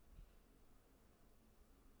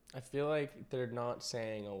I feel like they're not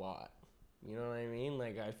saying a lot. You know what I mean?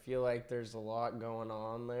 Like, I feel like there's a lot going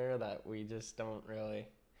on there that we just don't really...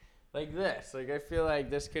 Like this. Like, I feel like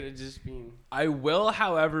this could have just been... I will,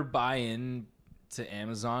 however, buy in to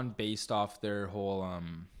Amazon based off their whole,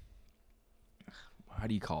 how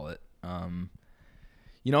do you call it?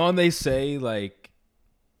 You know when they say, like,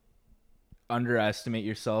 underestimate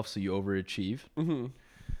yourself so you overachieve? Mm-hmm.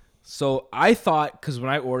 So I thought, because when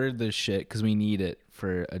I ordered this shit, because we need it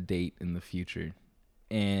for a date in the future,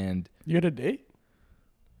 and... You had a date?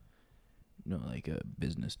 No, like a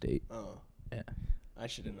business date. Oh. Yeah. I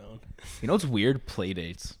should have known. You know what's weird? Play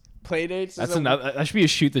dates. Play dates? That's another... That should be a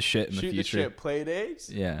shoot the shit in the future. Shoot the shit. Play dates?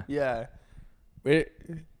 Yeah. Yeah. Wait.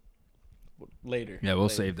 Later. Yeah, we'll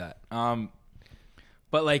Later. save that.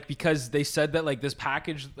 But like because they said that like this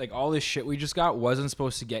package, like all this shit we just got wasn't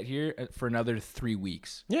supposed to get here for another 3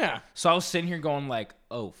 weeks. Yeah. So I was sitting here going like,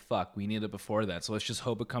 oh fuck, we need it before that. So let's just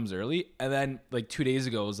hope it comes early. And then like 2 days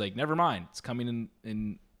ago, it was like, never mind, it's coming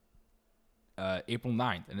in April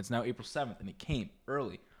 9th, and it's now April 7th, and it came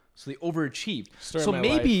early. So they overachieved. Story So of my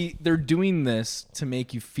maybe life. they're doing this to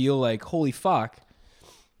make you feel like, holy fuck,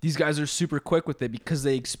 these guys are super quick with it because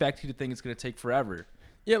they expect you to think it's going to take forever.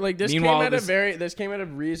 Yeah, like this Meanwhile, came at a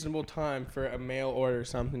reasonable time for a mail order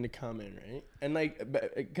something to come in, right? And like,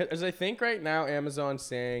 because I think right now Amazon's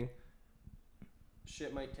saying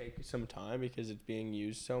shit might take some time because it's being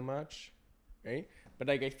used so much, right? But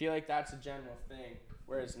like, I feel like that's a general thing.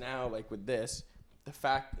 Whereas now, like with this, the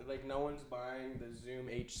fact that like no one's buying the Zoom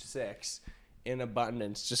H6 in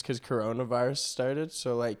abundance just because coronavirus started.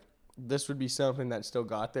 So like, this would be something that still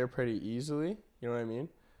got there pretty easily. You know what I mean?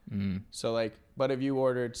 Mm. So like, but if you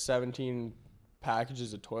ordered 17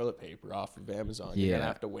 packages of toilet paper off of Amazon, you're gonna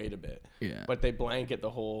have to wait a bit. Yeah. But they blanket the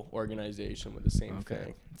whole organization with the same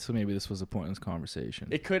thing. So maybe this was a pointless conversation.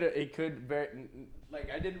 It could very, like,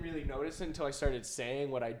 I didn't really notice it until I started saying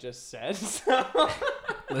what I just said. So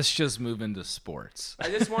Let's just move into sports.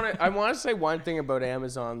 I want to say one thing about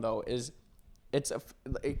Amazon though is it's a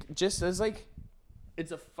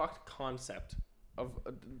fucked concept. Of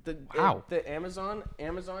the Amazon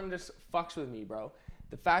just fucks with me, bro.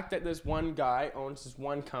 The fact that this one guy owns this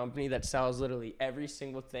one company that sells literally every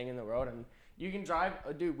single thing in the world, and you can drive.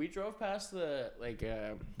 Dude, we drove past the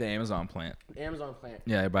The Amazon plant. Amazon plant.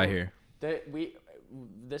 Yeah, by here.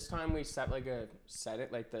 This time we set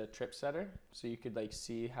it like the trip setter, so you could like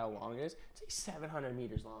see how long it is. It's like 700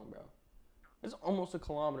 meters long, bro. It's almost a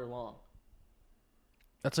kilometer long.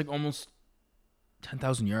 That's like almost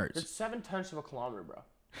 10,000 yards. It's 7/10 of a kilometer, bro.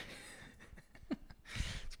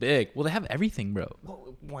 It's big. Well, they have everything, bro.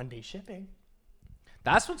 Well, 1 day shipping.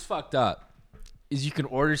 That's what's fucked up. Is you can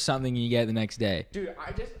order something and you get it the next day. Dude,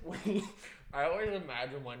 I always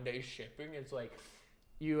imagine 1 day shipping. It's like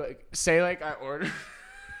you say I order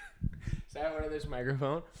this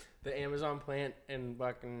microphone. The Amazon plant in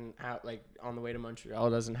fucking out like on the way to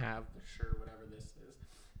Montreal doesn't have the Shure whatever this is.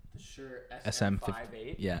 The Shure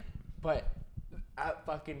SM58. Yeah. But at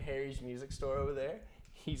fucking Harry's music store over there,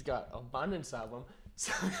 he's got abundance of them.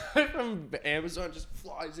 Some guy from Amazon just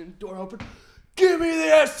flies in, door open. Give me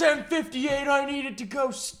the SM58. I need it to go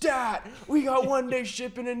stat. We got 1 day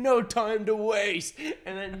shipping and no time to waste.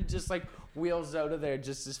 And then he just like wheels out of there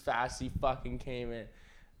just as fast as he fucking came in.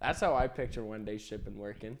 That's how I picture 1 day shipping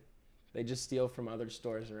working. They just steal from other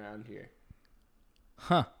stores around here.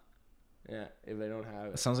 Huh. Yeah, if they don't have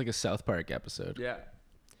That it. sounds like a South Park episode. Yeah. Cool.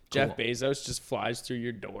 Jeff Bezos just flies through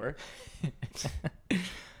your door.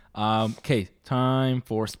 Okay, time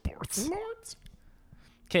for sports.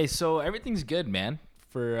 Okay, so everything's good, man,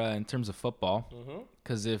 for in terms of football.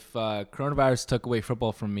 Because if coronavirus took away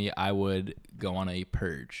football from me, I would go on a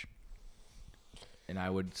purge. And I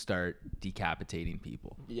would start decapitating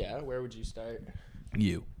people. Yeah, where would you start?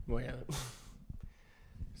 You. Well, yeah.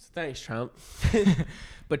 Thanks, Trump.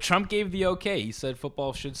 But Trump gave the okay. He said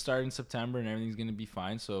football should start in September and everything's going to be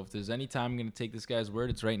fine. So if there's any time I'm going to take this guy's word,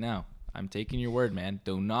 it's right now. I'm taking your word, man.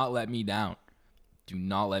 Do not let me down. Do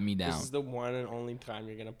not let me down. This is the one and only time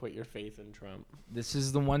you're going to put your faith in Trump. This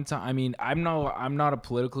is the one time. I mean, I'm not a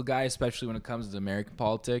political guy, especially when it comes to American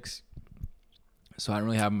politics. So I don't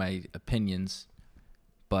really have my opinions.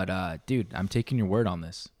 But, dude, I'm taking your word on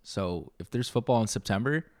this. So if there's football in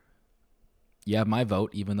September, you have my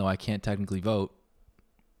vote, even though I can't technically vote.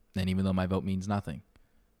 And even though my vote means nothing.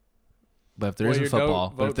 But if there isn't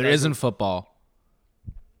football,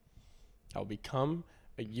 I'll become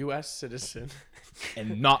a U.S. citizen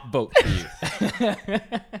and not vote for you.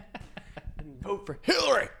 and vote for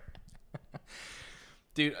Hillary.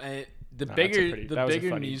 Dude, the No, bigger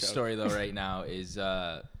funny news joke. story though right now is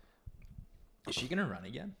she gonna run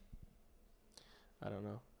again? I don't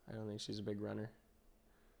know. I don't think she's a big runner.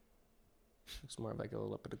 Looks more of like an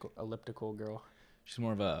elliptical girl. She's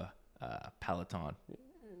more of a Peloton.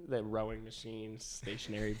 The rowing machine,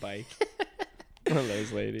 stationary bike. One of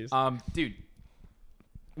those ladies. Dude,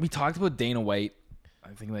 we talked about Dana White. I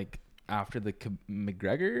think like after the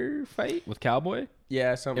McGregor fight with Cowboy.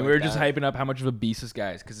 Yeah, something. And we were just hyping up how much of a beast this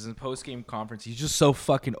guy is because in post game conference he's just so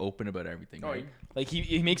fucking open about everything. Right? Like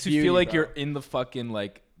he makes you feel like you're in the fucking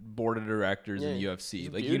like board of directors in the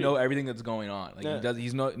UFC. Like you know everything that's going on. Like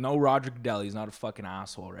he's no Roger Goodell. He's not a fucking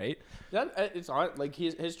asshole, right? It's on. Like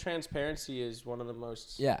his transparency is one of the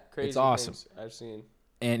most crazy it's awesome. things I've seen.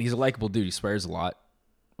 And he's a likable dude. He swears a lot,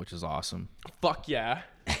 which is awesome. Fuck yeah.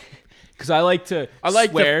 Because I like to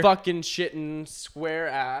the fucking shitting swear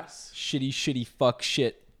ass. Shitty fuck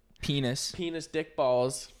shit penis. Penis dick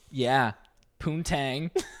balls. Yeah.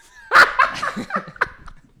 Poontang.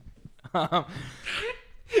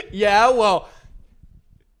 Yeah, well.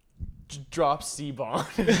 Drops C-bomb.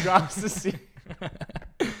 Drops the C.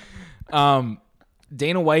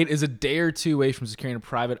 Dana White is a day or two away from securing a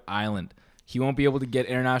private island. He won't be able to get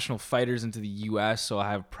international fighters into the U.S., so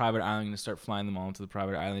I have private island to start flying them all into the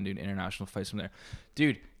private island, doing international fights from there.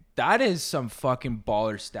 Dude, that is some fucking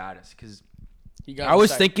baller status. Because I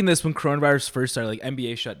was thinking this when coronavirus first started. Like,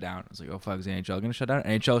 NBA shut down. I was like, oh, fuck, is the NHL going to shut down?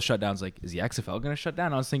 NHL shut down. I was like, is the XFL going to shut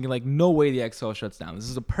down? I was thinking, like, no way the XFL shuts down. This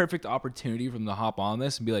is a perfect opportunity for them to hop on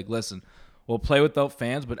this and be like, listen, we'll play without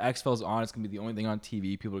fans, but XFL's on. It's going to be the only thing on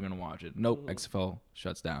TV. People are going to watch it. Nope, XFL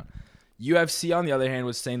shuts down. UFC, on the other hand,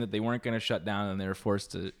 was saying that they weren't going to shut down and they were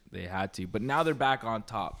forced to. They had to. But now they're back on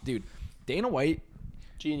top. Dude, Dana White.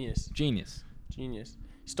 Genius.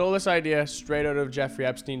 Stole this idea straight out of Jeffrey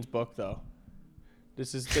Epstein's book, though.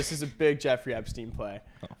 This is a big Jeffrey Epstein play.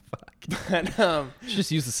 Oh, fuck. But, should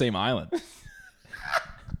just use the same island.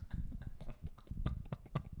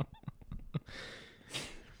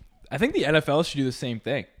 I think the NFL should do the same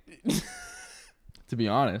thing. To be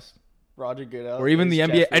honest. Roger Goodell. Or even the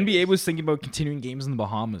NBA. NBA was thinking about continuing games in the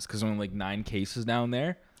Bahamas because only like 9 cases down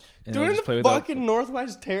there. And dude, in the fucking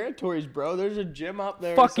Northwest Territories, bro. There's a gym up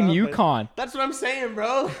there. Fucking Yukon. That's what I'm saying,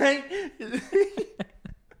 bro. Like,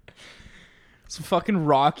 some fucking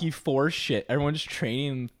Rocky 4 shit. Everyone's training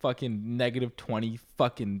in fucking -20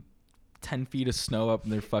 fucking 10 feet of snow up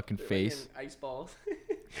in their fucking face. Ice balls.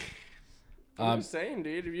 I'm just saying,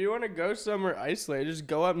 dude. If you want to go somewhere isolated, just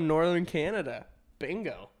go up northern Canada.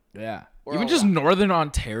 Bingo. Yeah. Or even just northern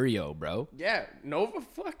Ontario, bro. Yeah. Nova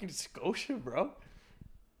fucking Scotia, bro.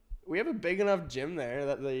 We have a big enough gym there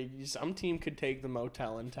that some team could take the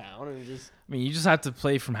motel in town and just. I mean, you just have to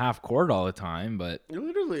play from half court all the time, but.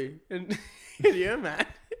 Literally. And yeah, man.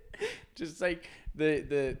 Just like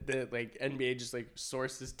the like NBA just like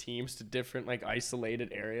sources teams to different like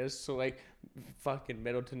isolated areas. So like fucking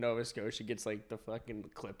Middleton, Nova Scotia gets like the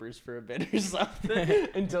fucking Clippers for a bit or something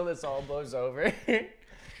until this all blows over.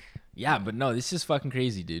 Yeah, but no, this is fucking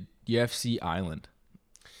crazy, dude. UFC Island.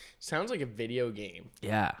 Sounds like a video game.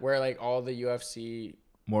 Yeah. Where like all the UFC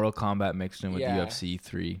Mortal Kombat mixed in with Yeah. UFC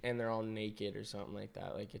 3. And they're all naked or something like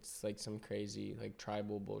that. Like, it's like some crazy, like,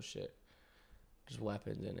 tribal bullshit. There's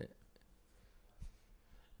weapons in it.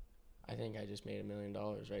 I think I just made $1 million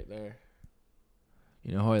right there.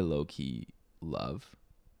 You know who I low-key love?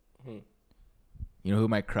 You know who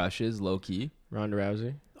my crush is, low-key? Ronda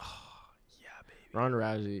Rousey. Oh, yeah, baby. Ronda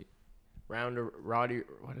Rousey. Roddy.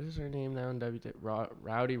 What is her name now in WT?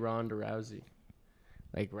 Rowdy Ronda Rousey.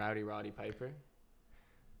 Like Roddy Piper.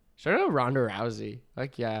 Shout out Ronda Rousey.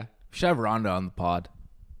 Like, yeah. We should have Ronda on the pod.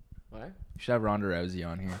 What? We should have Ronda Rousey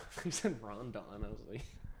on here. You said Ronda, and I was like...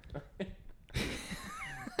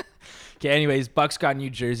 Okay, anyways, Bucks got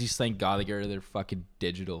New Jersey. Thank God they got rid of their fucking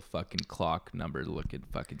digital fucking clock number looking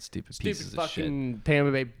fucking stupid pieces of shit. Fucking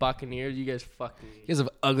Tampa Bay Buccaneers. You guys fucking... You guys have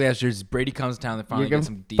ugly ass jerseys. Brady comes to town. They finally You're get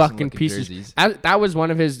some decent fucking looking pieces. jerseys. That was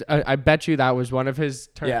one of his... I bet you that was one of his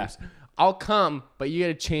terms. Yeah. I'll come, but you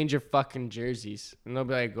gotta change your fucking jerseys. And they'll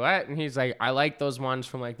be like, what? And he's like, I like those ones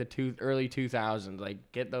from like the early 2000s.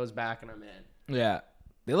 Like, get those back and I'm in. Yeah.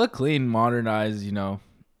 They look clean, modernized, you know.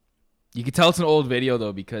 You can tell it's an old video,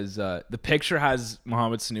 though, because the picture has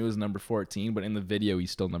Mohamed Sanu as number 14, but in the video,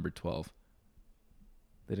 he's still number 12.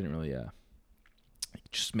 They didn't really,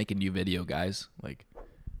 just make a new video, guys. Like,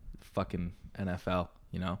 fucking NFL,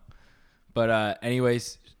 you know? But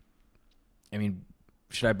anyways, I mean,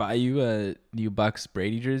 should I buy you a new Bucks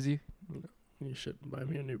Brady jersey? You should buy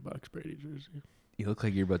me a new Bucks Brady jersey. You look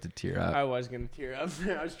like you're about to tear up. I was going to tear up.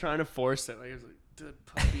 I was trying to force it. Like, I was like, dead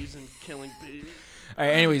puppies and killing babies. All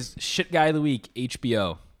right, anyways, shit guy of the week,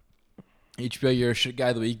 HBO. HBO, you're a shit guy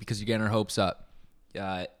of the week because you're getting our hopes up.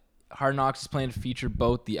 Hard Knocks is planning to feature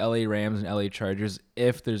both the LA Rams and LA Chargers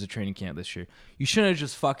if there's a training camp this year. You shouldn't have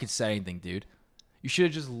just fucking said anything, dude. You should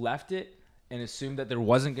have just left it and assumed that there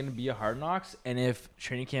wasn't going to be a Hard Knocks. And if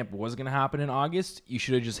training camp was going to happen in August, you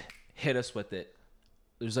should have just hit us with it.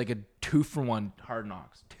 There's like a 2-for-1 Hard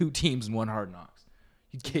Knocks. 2 teams and 1 Hard Knocks.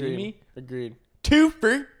 You kidding me? Agreed.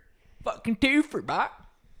 2-for. Fucking 2-for, bot.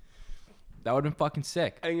 That would have been fucking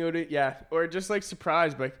sick. I go to, yeah. Or just like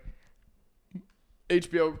surprised, like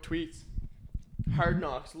HBO tweets, Hard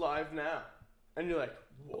Knocks live now. And you're like,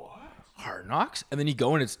 what? Hard Knocks? And then you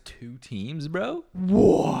go and it's 2 teams, bro?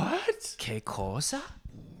 What? Que cosa?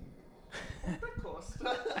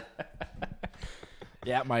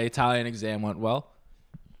 Yeah, my Italian exam went well.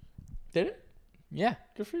 Did it? Yeah.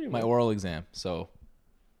 Good for you, My man. oral exam. So,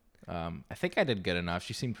 I think I did good enough.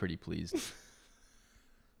 She seemed pretty pleased.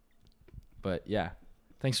 But, yeah.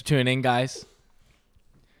 Thanks for tuning in, guys.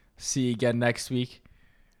 See you again next week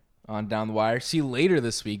on Down the Wire. See you later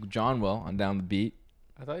this week. John will on Down the Beat.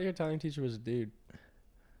 I thought your Italian teacher was a dude.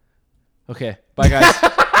 Okay. Bye,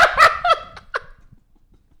 guys.